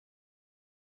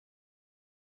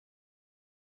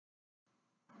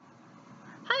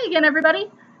Hi again, everybody.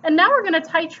 And now we're going to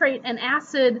titrate an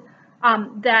acid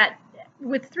that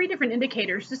with 3 different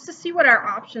indicators just to see what our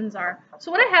options are. So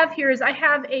what I have here is I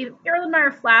have a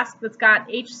Erlenmeyer flask that's got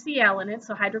HCl in it,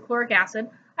 so hydrochloric acid.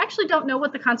 I actually don't know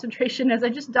what the concentration is. I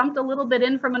just dumped a little bit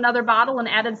in from another bottle and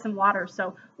added some water.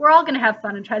 So we're all going to have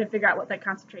fun and try to figure out what that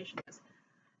concentration is.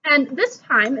 And this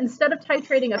time, instead of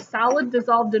titrating a solid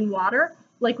dissolved in water,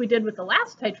 like we did with the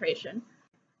last titration,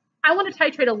 I want to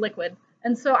titrate a liquid.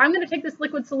 And so I'm going to take this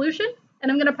liquid solution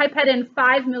and I'm going to pipette in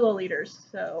 5 milliliters.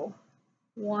 So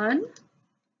 1,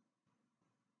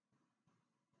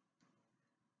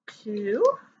 2,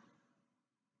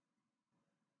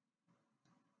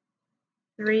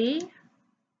 3,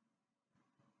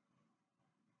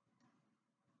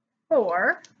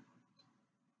 4,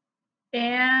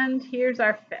 and here's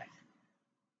our 5th.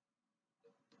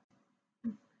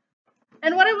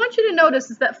 And what I want you to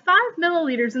notice is that 5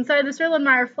 milliliters inside this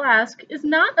Erlenmeyer flask is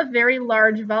not a very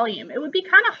large volume. It would be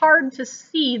kind of hard to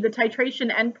see the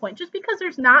titration endpoint just because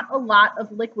there's not a lot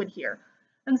of liquid here.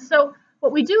 And so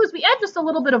what we do is we add just a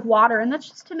little bit of water, and that's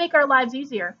just to make our lives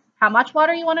easier. How much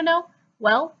water you want to know?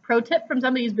 Well, pro tip from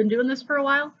somebody who's been doing this for a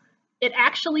while, it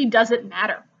actually doesn't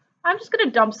matter. I'm just going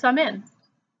to dump some in.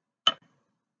 All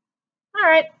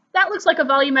right, that looks like a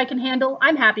volume I can handle.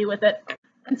 I'm happy with it.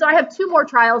 And so I have 2 more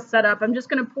trials set up. I'm just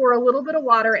going to pour a little bit of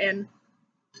water in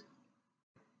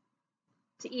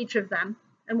to each of them,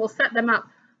 and we'll set them up.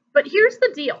 But here's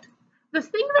the deal. The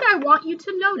thing that I want you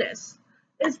to notice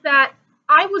is that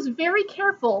I was very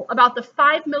careful about the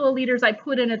 5 milliliters I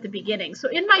put in at the beginning. So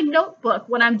in my notebook,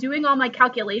 when I'm doing all my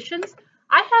calculations,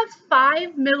 I have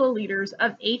 5 milliliters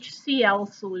of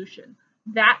HCl solution.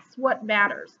 That's what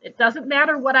matters. It doesn't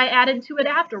matter what I added to it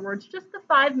afterwards, just the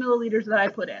 5 milliliters that I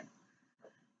put in.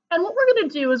 And what we're going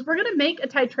to do is we're going to make a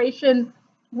titration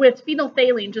with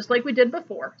phenolphthalein, just like we did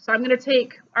before. So I'm going to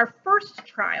take our first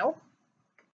trial,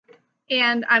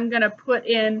 and I'm going to put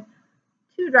in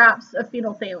 2 drops of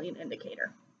phenolphthalein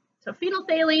indicator. So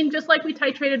phenolphthalein, just like we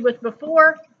titrated with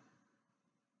before.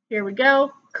 Here we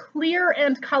go. Clear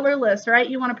and colorless, right?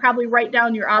 You want to probably write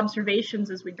down your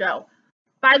observations as we go.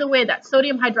 By the way, that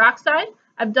sodium hydroxide,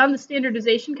 I've done the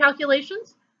standardization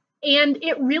calculations, and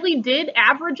it really did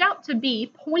average out to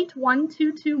be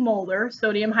 0.122 molar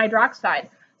sodium hydroxide.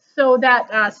 So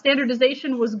that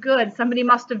standardization was good. Somebody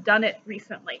must have done it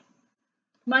recently.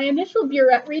 My initial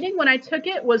burette reading when I took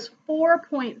it was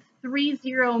 4.30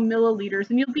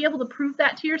 milliliters, and you'll be able to prove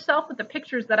that to yourself with the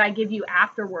pictures that I give you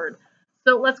afterward.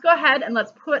 So let's go ahead and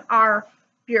let's put our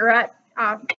burette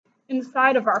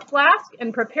inside of our flask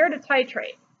and prepare to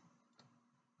titrate.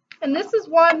 And this is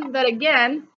one that,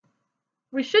 again,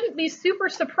 we shouldn't be super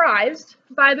surprised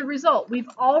by the result. We've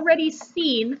already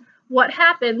seen what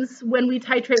happens when we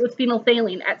titrate with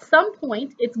phenolphthalein. At some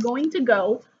point, it's going to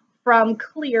go from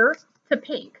clear to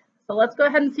pink. So let's go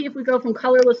ahead and see if we go from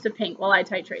colorless to pink while I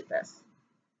titrate this.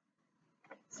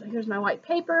 So here's my white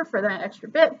paper for that extra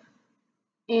bit.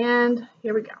 And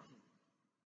here we go.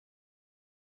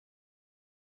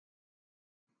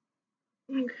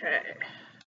 Okay.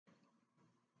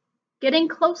 Getting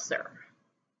closer.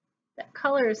 That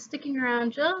color is sticking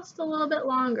around just a little bit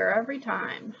longer every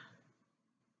time.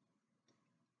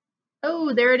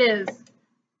 Oh, there it is.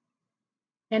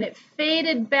 And it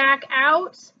faded back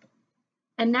out.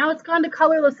 And now it's gone to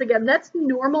colorless again. That's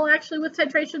normal actually with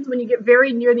titrations. When you get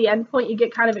very near the end point, you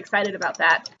get kind of excited about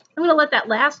that. I'm going to let that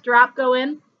last drop go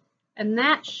in, and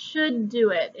that should do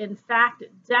it. In fact,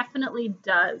 it definitely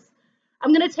does.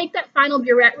 I'm going to take that final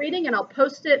burette reading and I'll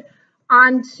post it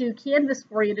onto Canvas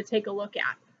for you to take a look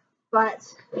at. But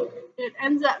it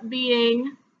ends up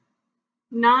being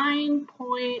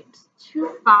 9.25.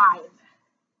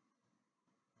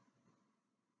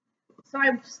 So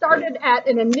I started at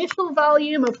an initial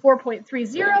volume of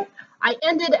 4.30. I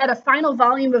ended at a final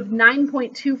volume of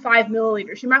 9.25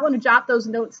 milliliters. You might want to jot those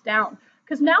notes down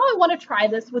because now I want to try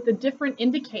this with a different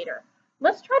indicator.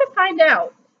 Let's try to find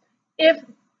out if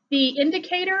the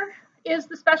indicator is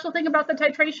the special thing about the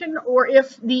titration or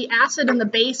if the acid and the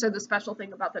base are the special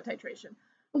thing about the titration.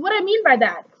 And what I mean by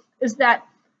that is that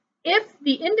if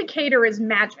the indicator is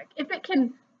magic, if it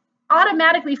can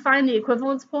automatically find the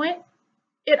equivalence point,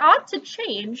 it ought to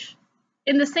change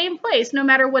in the same place no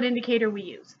matter what indicator we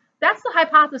use. That's the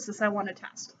hypothesis I want to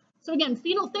test. So again,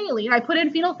 phenolphthalein, I put in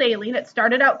phenolphthalein. It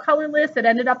started out colorless. It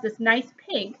ended up this nice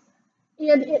pink.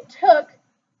 And it took,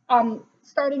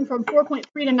 starting from 4.3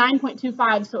 to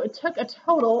 9.25, so it took a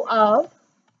total of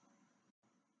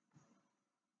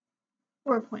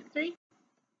 4.3.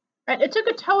 Right, it took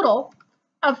a total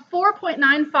of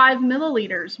 4.95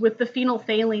 milliliters with the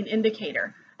phenolphthalein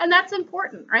indicator. And that's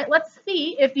important, right? Let's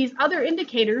see if these other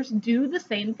indicators do the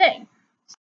same thing.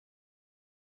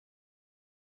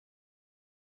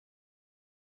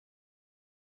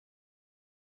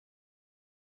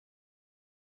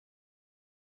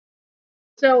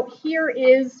 So here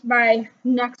is my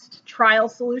next trial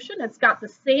solution. It's got the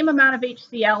same amount of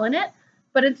HCl in it,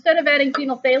 but instead of adding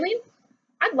phenolphthalein,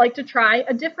 I'd like to try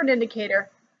a different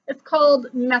indicator. It's called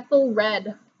methyl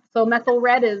red. So methyl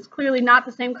red is clearly not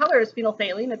the same color as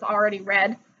phenolphthalein. It's already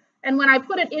red. And when I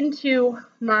put it into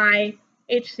my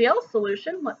HCl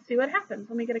solution, let's see what happens.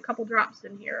 Let me get a couple drops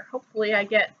in here. Hopefully I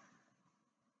get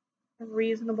a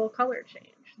reasonable color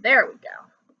change. There we go.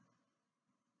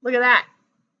 Look at that.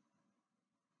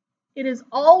 It is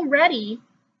already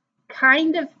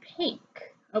kind of pink,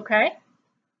 okay?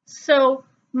 So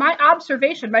my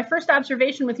first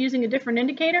observation with using a different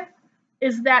indicator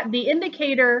is that the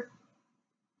indicator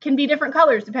can be different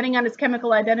colors depending on its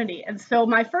chemical identity. And so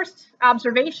my first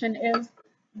observation is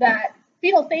that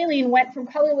phenolphthalein went from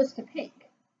colorless to pink.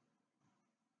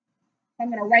 I'm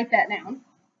going to write that down.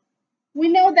 We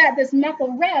know that this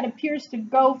methyl red appears to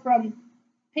go from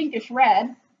pinkish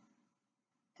red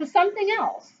to something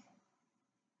else.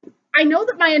 I know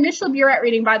that my initial burette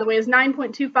reading, by the way, is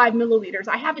 9.25 milliliters.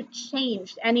 I haven't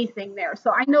changed anything there.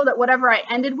 So I know that whatever I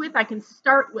ended with, I can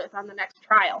start with on the next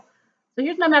trial. So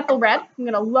here's my methyl red. I'm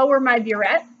going to lower my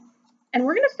burette, and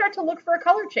we're going to start to look for a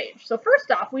color change. So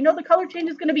first off, we know the color change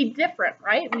is going to be different,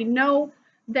 right? We know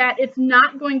that it's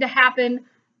not going to happen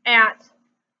at,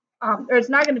 or it's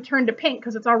not going to turn to pink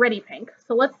because it's already pink.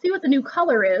 So let's see what the new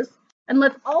color is. And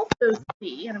let's also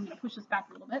see, and I'm going to push this back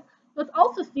a little bit, let's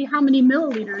also see how many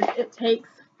milliliters it takes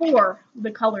for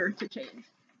the color to change.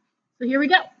 So here we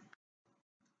go.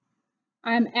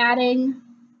 I'm adding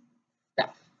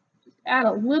stuff. Just add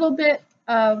a little bit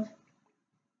of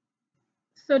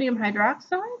sodium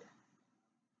hydroxide.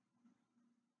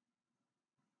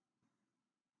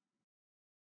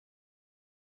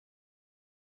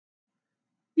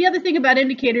 The other thing about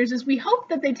indicators is we hope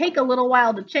that they take a little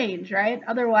while to change, right?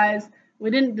 Otherwise, we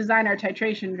didn't design our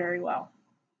titration very well.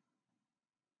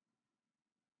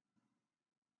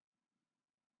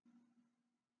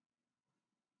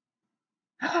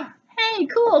 Hey,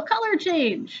 cool, color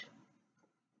change.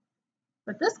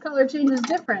 But this color change is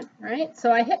different, right?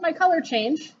 So I hit my color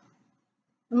change,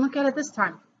 and look at it this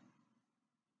time.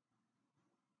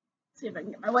 Let's see if I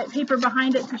can get my white paper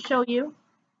behind it to show you.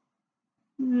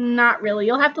 Not really.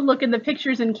 You'll have to look in the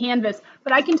pictures in Canvas,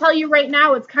 but I can tell you right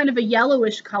now it's kind of a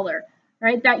yellowish color,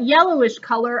 right? That yellowish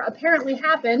color apparently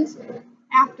happened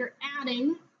after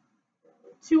adding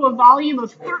to a volume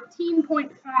of 13.5.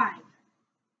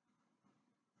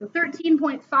 So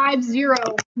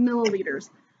 13.50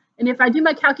 milliliters. And if I do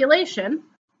my calculation,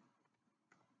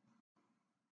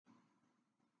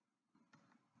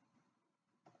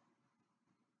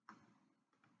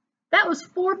 that was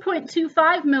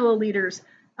 4.25 milliliters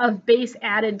of base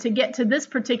added to get to this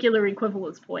particular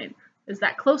equivalence point. Is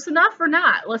that close enough or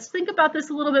not? Let's think about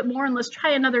this a little bit more and let's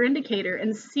try another indicator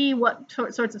and see what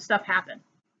sorts of stuff happen.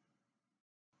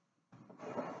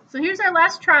 So here's our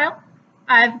last trial.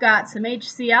 I've got some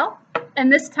HCl,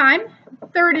 and this time,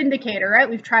 third indicator, right?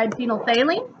 We've tried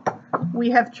phenolphthalein. We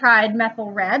have tried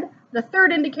methyl red. The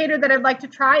third indicator that I'd like to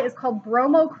try is called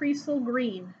bromocresol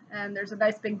green. And there's a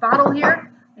nice big bottle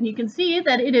here. And you can see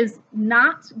that it is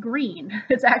not green.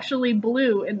 It's actually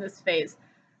blue in this phase.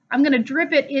 I'm going to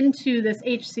drip it into this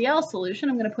HCl solution.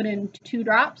 I'm going to put in 2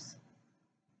 drops.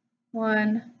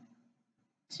 1,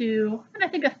 2, and I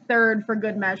think a third for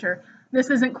good measure. This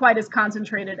isn't quite as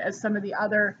concentrated as some of the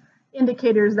other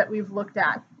indicators that we've looked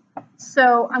at.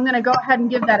 So I'm going to go ahead and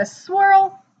give that a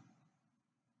swirl.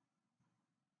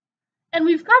 And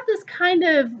we've got this kind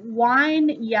of wine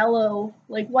yellow,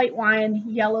 like white wine,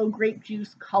 yellow grape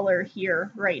juice color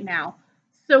here right now.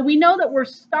 So we know that we're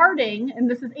starting,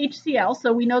 and this is HCl,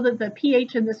 so we know that the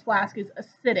pH in this flask is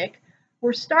acidic.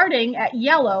 We're starting at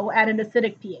yellow at an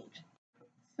acidic pH.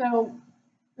 So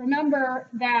remember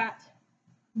that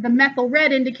the methyl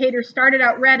red indicator started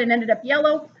out red and ended up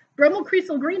yellow.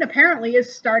 Bromocresol green apparently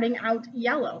is starting out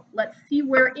yellow. Let's see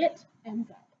where it ends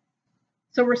up.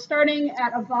 So we're starting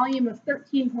at a volume of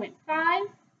 13.5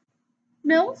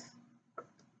 mils.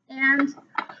 And,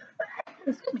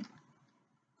 excuse me,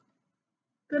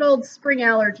 good old spring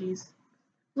allergies.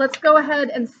 Let's go ahead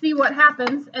and see what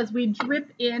happens as we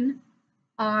drip in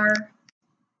our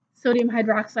sodium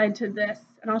hydroxide to this.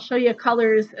 And I'll show you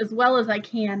colors as well as I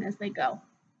can as they go.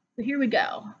 So here we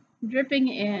go, dripping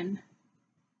in.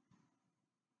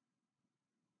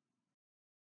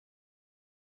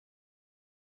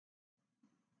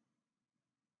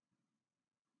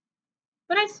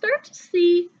 but I start to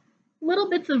see little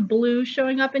bits of blue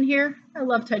showing up in here. I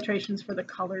love titrations for the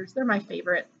colors. They're my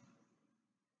favorite.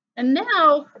 And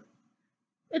now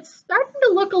it's starting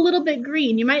to look a little bit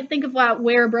green. You might think of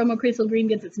where bromocresol green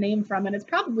gets its name from, and it's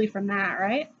probably from that,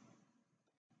 right?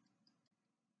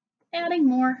 Adding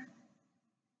more.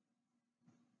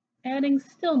 Adding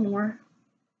still more.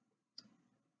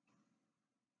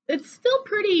 It's still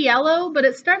pretty yellow, but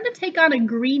it's starting to take on a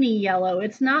greeny yellow.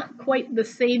 It's not quite the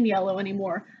same yellow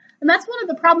anymore. And that's one of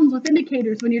the problems with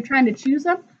indicators when you're trying to choose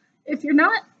them. If you're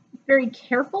not very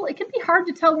careful, it can be hard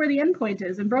to tell where the endpoint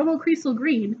is, and bromocresol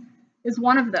green is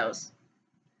one of those.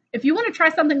 If you want to try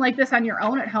something like this on your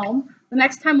own at home, the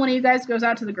next time one of you guys goes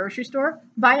out to the grocery store,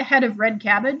 buy a head of red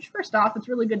cabbage. First off, it's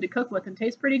really good to cook with and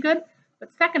tastes pretty good.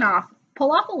 But second off,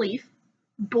 pull off a leaf,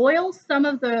 boil some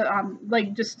of the,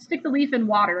 just stick the leaf in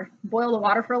water, boil the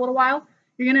water for a little while.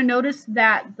 You're going to notice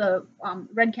that the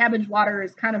red cabbage water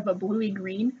is kind of a bluey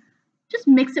green. Just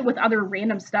mix it with other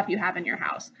random stuff you have in your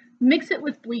house. Mix it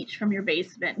with bleach from your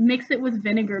basement. Mix it with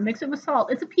vinegar. Mix it with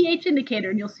salt. It's a pH indicator,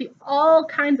 and you'll see all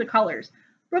kinds of colors.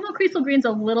 Bromocresol green's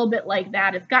a little bit like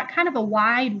that. It's got kind of a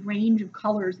wide range of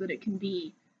colors that it can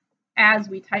be as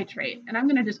we titrate. And I'm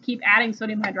going to just keep adding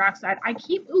sodium hydroxide.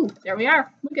 Ooh, there we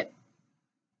are. Look at,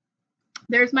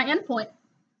 there's my endpoint.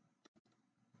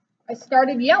 I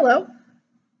started yellow,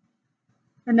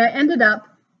 and I ended up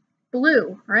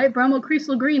blue, right?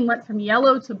 Bromocresol green went from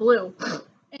yellow to blue.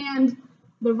 And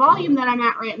the volume that I'm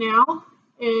at right now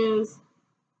is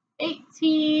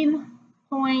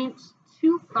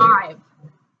 18.25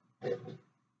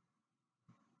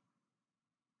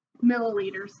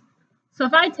 milliliters. So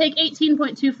if I take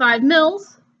 18.25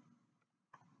 mils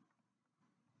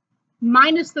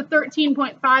minus the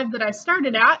 13.5 that I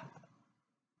started at,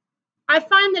 I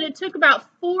find that it took about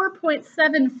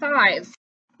 4.75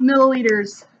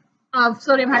 milliliters of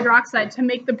sodium hydroxide to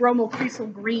make the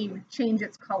bromocresol green change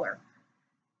its color.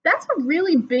 That's a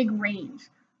really big range.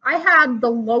 I had the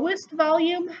lowest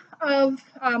volume of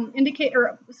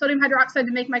sodium hydroxide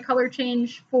to make my color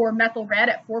change for methyl red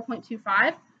at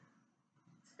 4.25.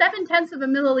 0.7 of a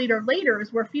milliliter later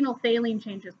is where phenolphthalein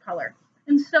changes color.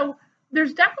 And so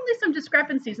there's definitely some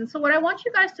discrepancies. And so what I want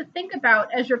you guys to think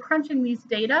about as you're crunching these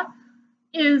data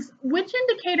is which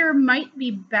indicator might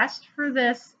be best for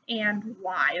this and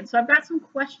why. And so I've got some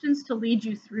questions to lead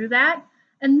you through that.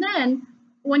 And then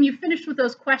when you finish with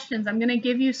those questions, I'm going to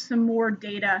give you some more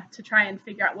data to try and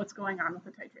figure out what's going on with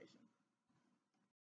the titration.